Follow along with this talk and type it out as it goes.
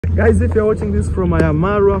Guys, if you're watching this from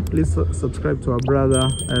Ayamara, please subscribe to our brother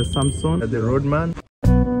Samson, the roadman.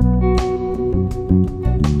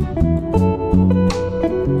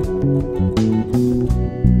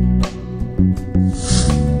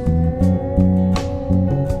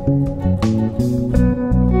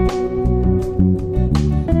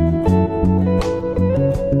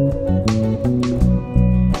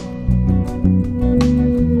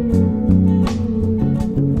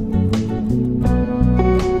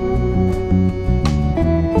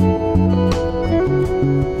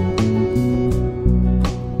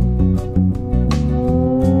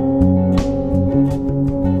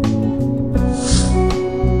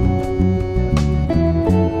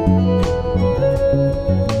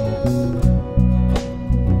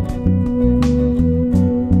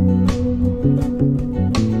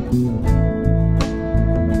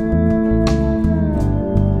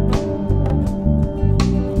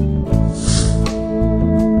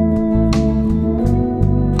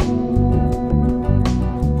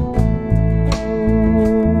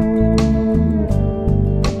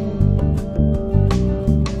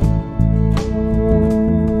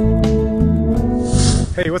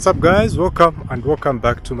 Hey, what's up guys? Welcome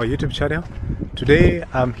back to my YouTube channel. Today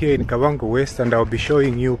I'm here in Kabangwe West and I'll be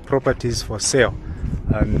showing you properties for sale.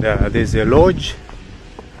 And there's a lodge,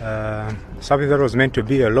 something that was meant to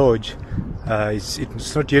be a lodge.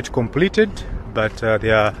 It's not yet completed, but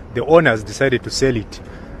the owners decided to sell it.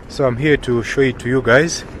 So I'm here to show it to you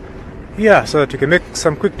guys. Yeah, so that you can make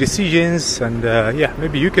some quick decisions and yeah,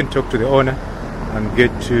 maybe you can talk to the owner and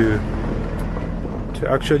get to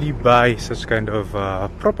actually buy such kind of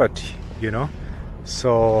property, you know.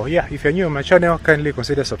 So yeah, if you're new on my channel, kindly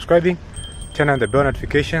consider subscribing, turn on the bell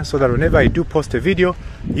notification so that whenever I do post a video,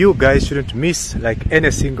 you guys shouldn't miss like any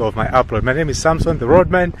single of my upload. My name is Samson, the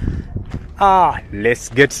roadman. Let's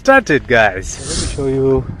get started, guys. So let me show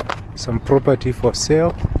you some property for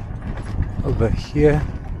sale over here.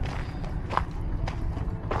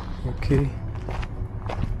 Okay,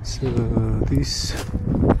 so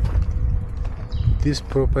this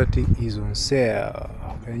property is on sale.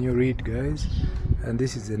 Can you read, guys? And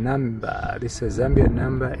this is the number. This is a Zambia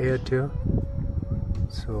number, Airtel.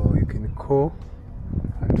 So you can call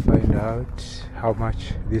and find out how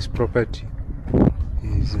much this property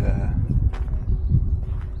is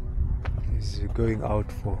going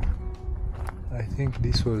out for. I think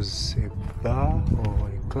this was a bar or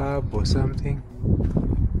a club or something.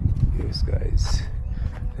 Yes, guys.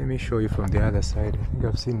 Let me show you from the other side. I think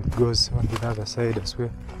I've seen it goes on the other side as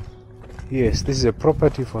well. Yes, this is a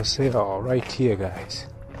property for sale right here, guys.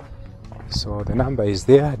 So the number is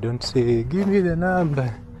there. Don't say, give me the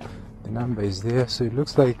number. The number is there. So it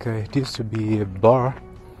looks like it used to be a bar,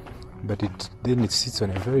 but then it sits on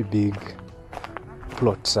a very big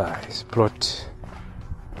plot.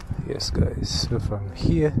 Yes, guys. So from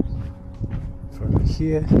here,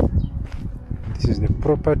 this is the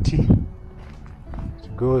property.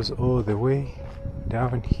 Goes all the way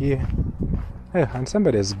down here. And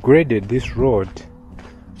somebody has graded this road,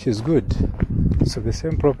 which is good. So the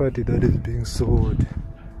same property that is being sold,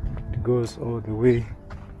 it goes all the way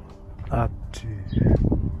up to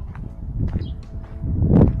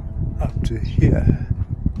here.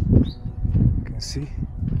 You can see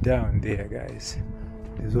down there, guys.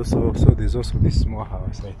 There's also this small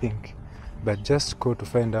house, I think, but just go to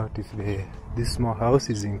find out if this small house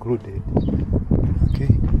is included.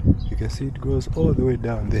 Okay, you can see it goes all the way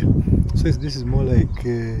down there. So this is more like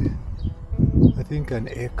I think an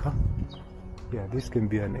acre. Yeah, this can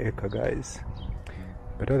be an acre, guys.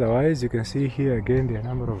 But otherwise, you can see here again the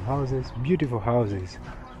number of houses, beautiful houses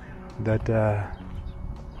that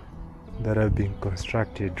have been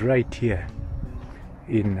constructed right here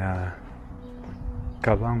in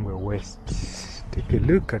Kabangwe West. Take a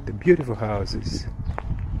look at the beautiful houses.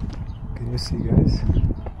 Can you see, guys?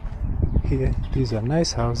 Here, these are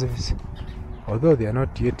nice houses, although they are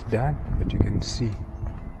not yet done, but you can see.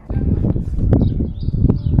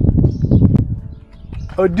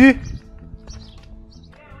 Odi!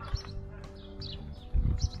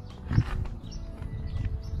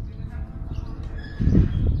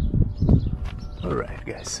 Alright,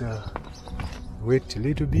 guys, so wait a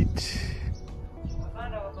little bit.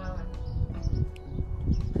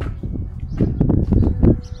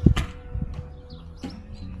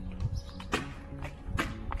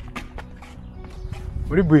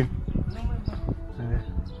 What are you doing?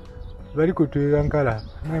 Very good to Ankara.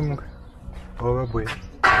 Oh, boy.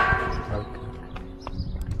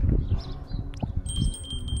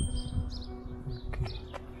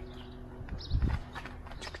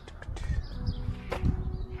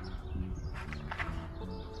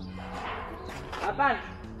 Okay.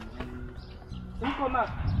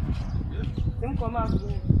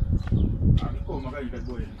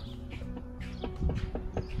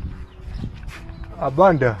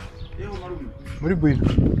 Abanda. Muri bwino.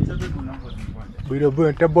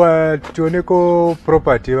 Bwino tabwa tuoneko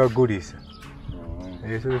property wa gulisa.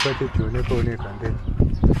 Yesu bipate tuoneko oneka ndeni.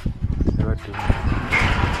 Sabatu.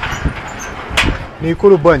 Ni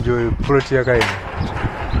kulu banjo plot ya kaini.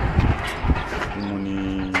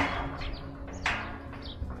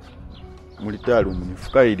 Mulitalu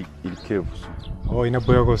mnifuka ili kevu. Oh,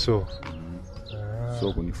 inaboya ko so.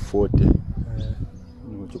 So kuni 40.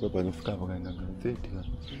 Nichoka pa nifuka pa kaenda 30.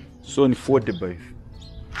 So ni 40 by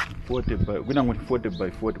kuna ngoni 40 by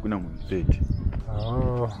 40 kuna ngoni 30.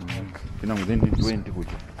 Oh. Kuna ngoni 20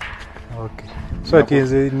 kuti. Okay. So it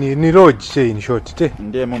is ni lodge che in short te.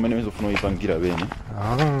 Ndiye mama nimezo funo ipangira bene.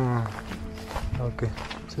 Okay.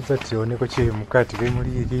 So that oneko che mukati ke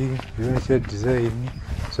muri iki byo design.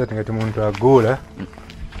 So tingati muntu agola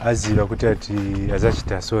aziba kuti ati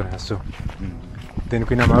azachita so na so. Then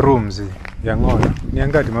kuna ma rooms yangona. Ni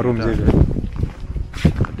angati ma rooms ile?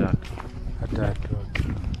 Atatu.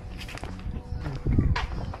 Okay.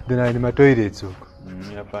 Then ani ma toilets huko.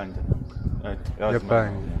 Yapanja.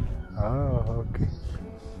 Yapanja. Okay.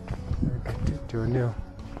 Okay, tuoneo.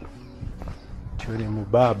 Tuone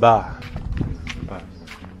mubaba.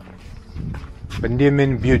 But the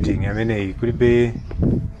main building, I mean, it could be.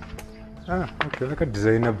 Okay, like a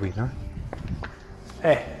designer bwino.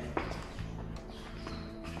 Okay.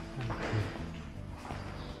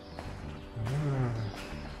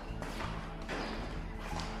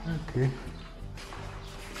 Okay.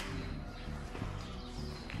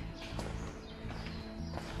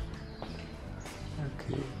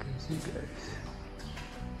 Okay, you can see guys.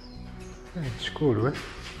 It's cool, eh?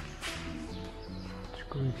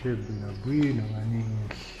 Bwino bwino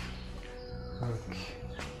maningi. Okay.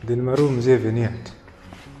 Then my room is even yet.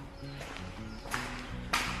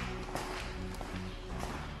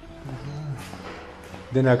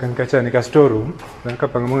 Then I can catch a storeroom. Then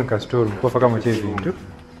kapanga mo storeroom kwa faka mo chevintu.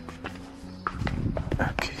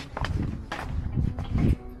 Okay.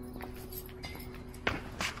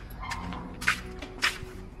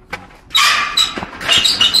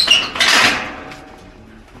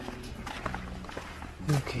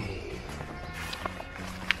 Okay.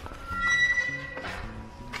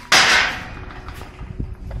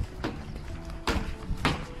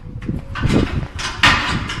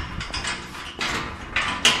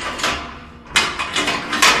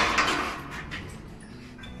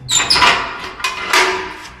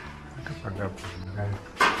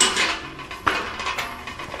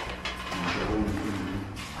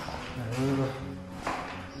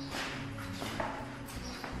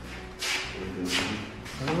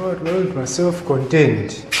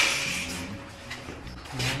 Self-contained.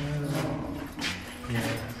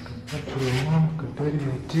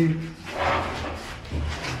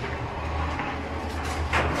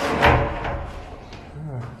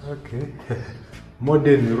 Okay.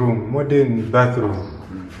 Modern room, modern bathroom.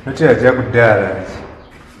 Not just a good diet.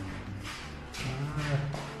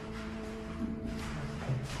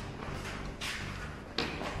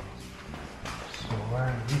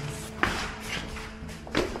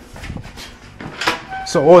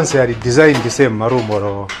 So once I design the same room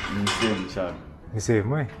or the same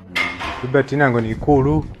way. But inango ni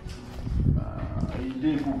kulu.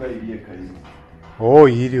 Oh,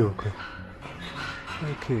 okay.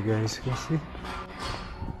 Okay, guys, you can see.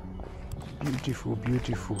 Beautiful,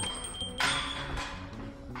 beautiful.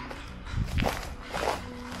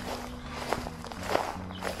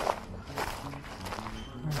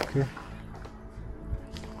 Okay.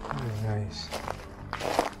 Very nice.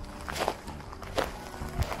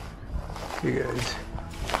 Okay, guys.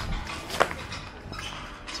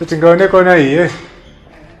 So tingaone kona hii eh?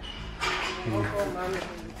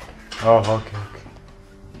 Oh, okay.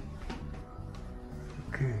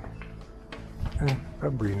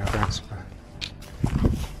 Probably no transfer.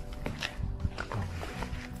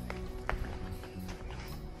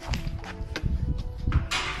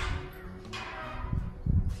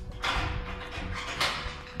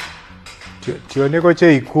 Tioneko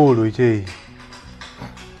che ikulu che.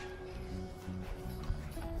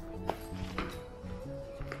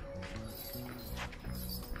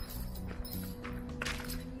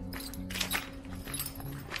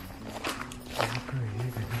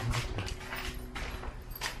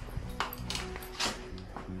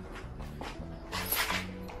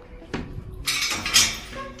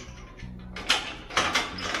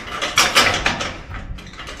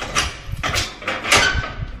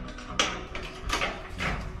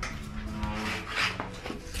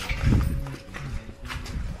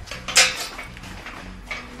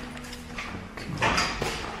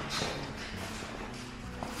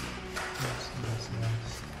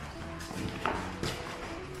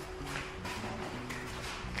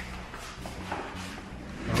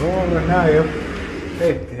 nayo.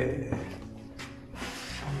 Okay.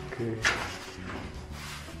 Okay.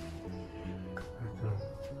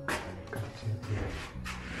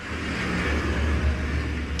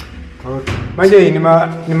 Manje ni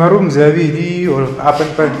marooms abiri or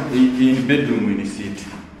hapa ni in bedroom in city.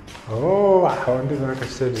 Oh, how ndivyo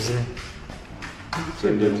nakashitadi zini.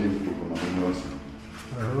 Ndio ndio kwa mwanzo.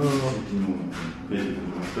 Oh.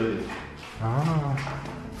 Bedroom toilet. Ah.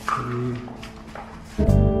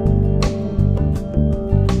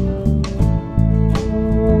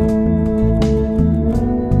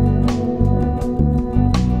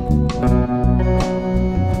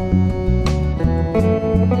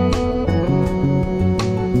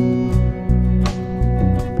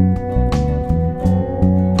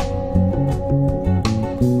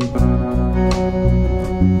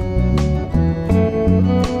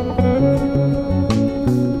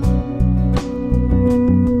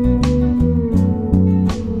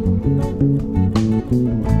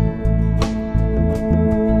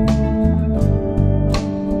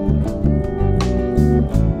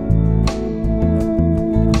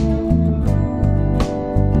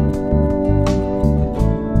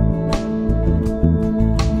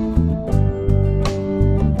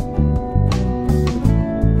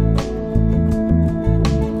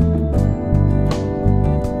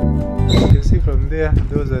 There,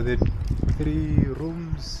 those are the 3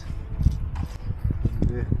 rooms.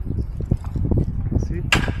 There. See?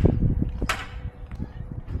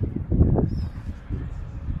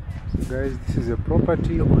 So guys, this is a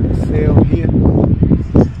property on sale here.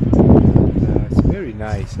 It's very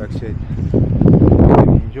nice actually. You can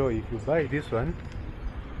enjoy if you buy this one,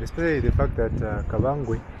 especially the fact that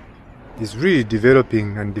Kabangwe is really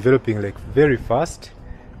developing like very fast.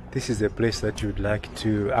 This is a place that you'd like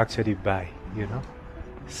to actually buy, you know.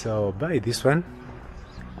 So buy this one.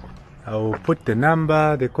 I'll put the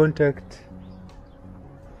number, the contact,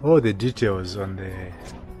 all the details on the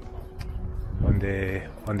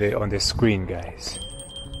screen, guys.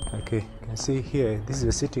 Okay, you can see here, this is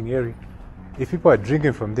a sitting area. If people are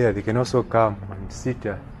drinking from there, they can also come and sit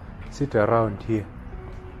around here.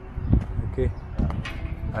 Okay,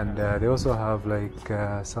 and they also have like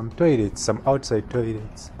some toilets, some outside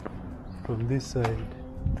toilets from this side.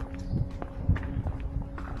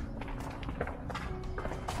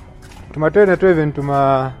 Tumatwena tweven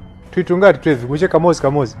twitungati twevi kuche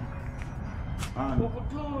kamozi.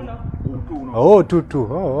 Oh, 2.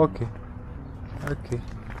 Oh, okay. Okay.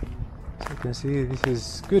 So you can see this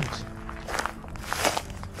is good.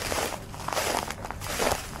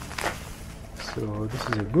 So this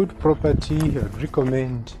is a good property. I'd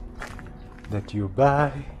recommend that you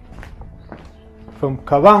buy from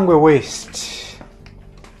Kabangwe West.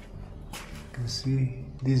 You can see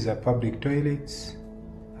these are public toilets.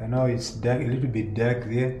 I know it's dark, a little bit dark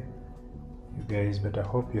there, you guys, but I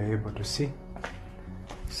hope you're able to see.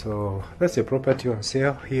 So that's a property on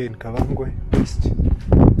sale here in Kabangwe West.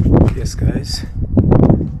 Yes, guys.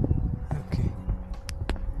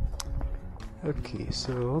 Okay,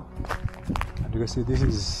 so as you can see, this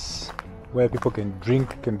is where people can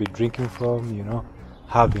be drinking from, you know,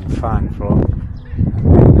 having fun from,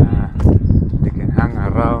 and then they can hang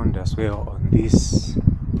around as well on this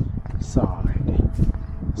side.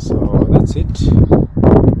 So that's it.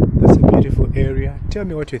 That's a beautiful area. Tell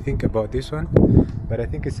me what you think about this one, but I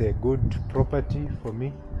think it's a good property for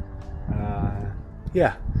me.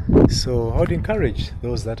 Yeah, so I would encourage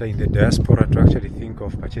those that are in the diaspora to actually think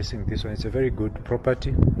of purchasing this one. It's a very good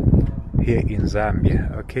property here in Zambia.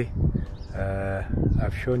 Okay,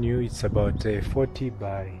 I've shown you it's about a 40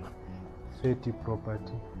 by 30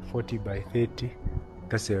 property, 40 by 30.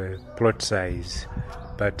 That's a plot size,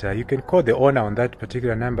 but you can call the owner on that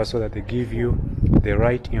particular number so that they give you the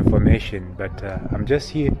right information. But I'm just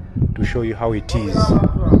here to show you how it is.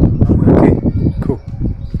 Okay, cool.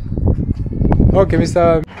 Okay,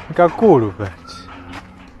 Mr. Kakulu, but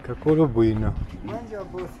Kakulu Buino.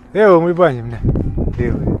 Ewo muri bwanyi mna.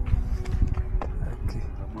 Ewo. Okay.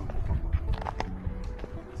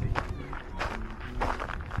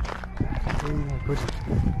 Good.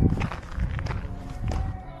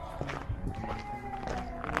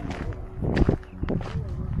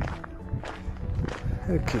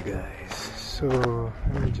 Okay, guys. So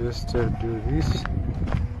let me just do this.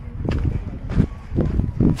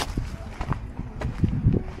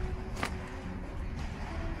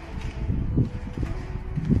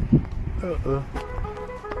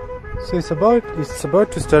 So it's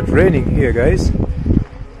about to start raining here, guys,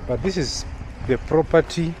 but this is the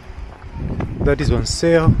property that is on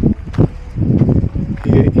sale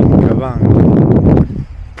here in Kabangwe.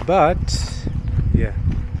 But yeah,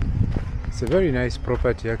 It's a very nice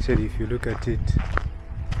property actually if you look at it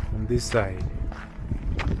on this side.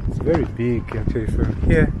 It's very big actually. From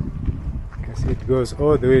here you can see it goes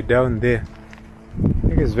all the way down there. I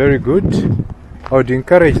think it's very good. I would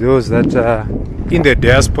encourage those that are in the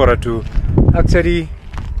diaspora to actually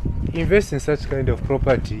invest in such kind of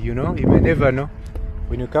property. You know, you may never know,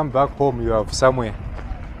 when you come back home you have somewhere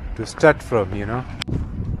to start from, you know.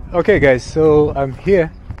 Okay guys, so I'm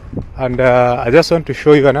here and I just want to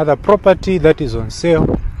show you another property that is on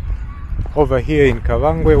sale over here in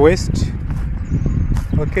Kabangwe West.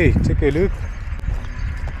 Okay, take a look.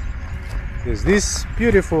 There's this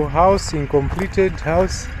beautiful house, incompleted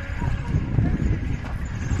house,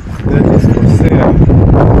 that is for sale.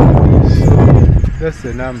 So that's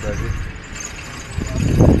the number.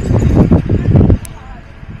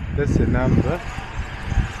 That's the number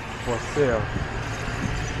for sale.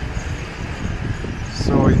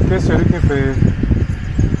 So in case you're looking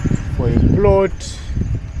for a plot,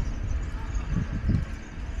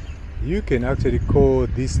 you can actually call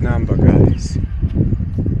this number, guys.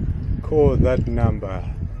 Call that number.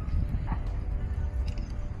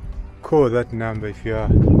 Call that number if you're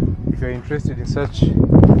interested in such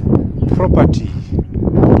property.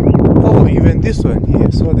 Oh, even this one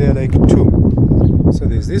here. So there are like two. So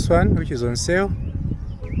there's this one which is on sale.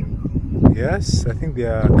 Yes, I think they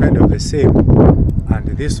are kind of the same. And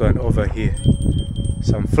this one over here.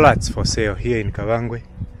 Some flats for sale here in Kabangwe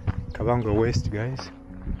West, guys.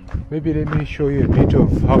 Maybe let me show you a bit of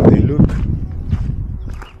how they look.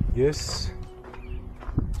 Yes.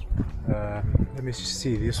 Let me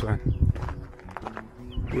see this one.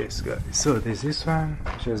 Yes, guys. So there's this one,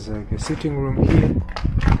 which is like a sitting room here.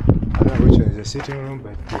 I don't know which one is a sitting room,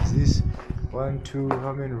 but there's this 1, 2.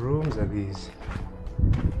 How many rooms are these?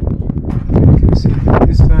 You can see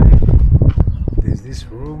this side. There's this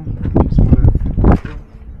room,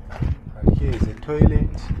 and here is a toilet.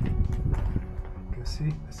 You can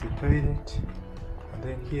see that's a toilet, and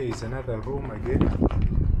then here is another room again.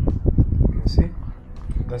 You can see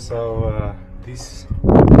that's how this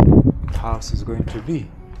house is going to be.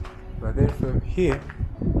 But then from here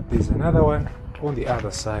there's another one on the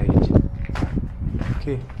other side.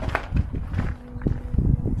 Okay,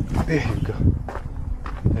 there you go.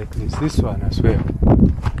 Like this one as well.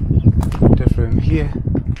 And from here,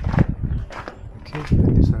 okay,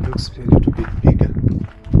 and this one looks a little bit bigger.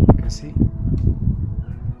 You can see,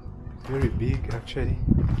 very big actually.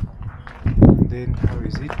 And then how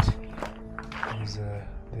is it?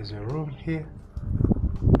 There's a room here.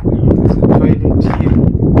 There's a toilet here.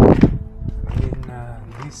 And then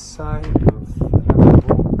this side of another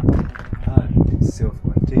room, and it's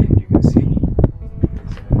self-contained. You can see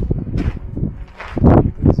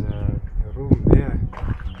there's a room there.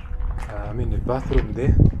 I mean a bathroom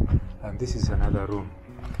there, and this is another room.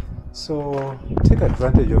 So take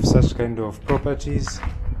advantage of such kind of properties.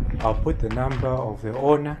 I'll put the number of the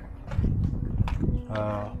owner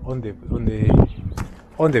on the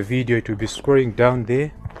video. It will be scrolling down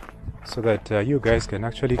there, so that you guys can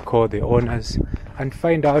actually call the owners and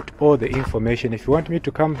find out all the information. If you want me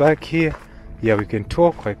to come back here, yeah, we can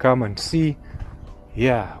talk. I come and see.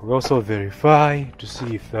 Yeah, we also verify to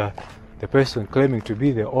see if the person claiming to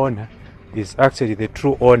be the owner is actually the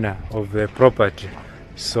true owner of the property.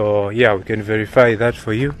 So yeah, we can verify that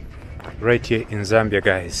for you right here in Zambia,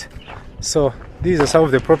 guys. So these are some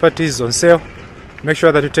of the properties on sale. Make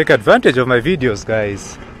sure that you take advantage of my videos,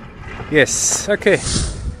 guys. Yes, okay.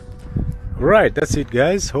 Right, that's it,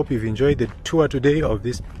 guys. Hope you've enjoyed the tour today of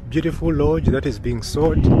this beautiful lodge that is being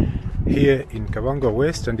sold here in Kabangwe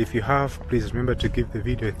West. And if you have, please remember to give the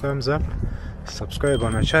video a thumbs up, subscribe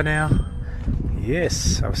on my channel.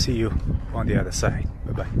 Yes, I'll see you on the other side.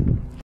 Bye bye.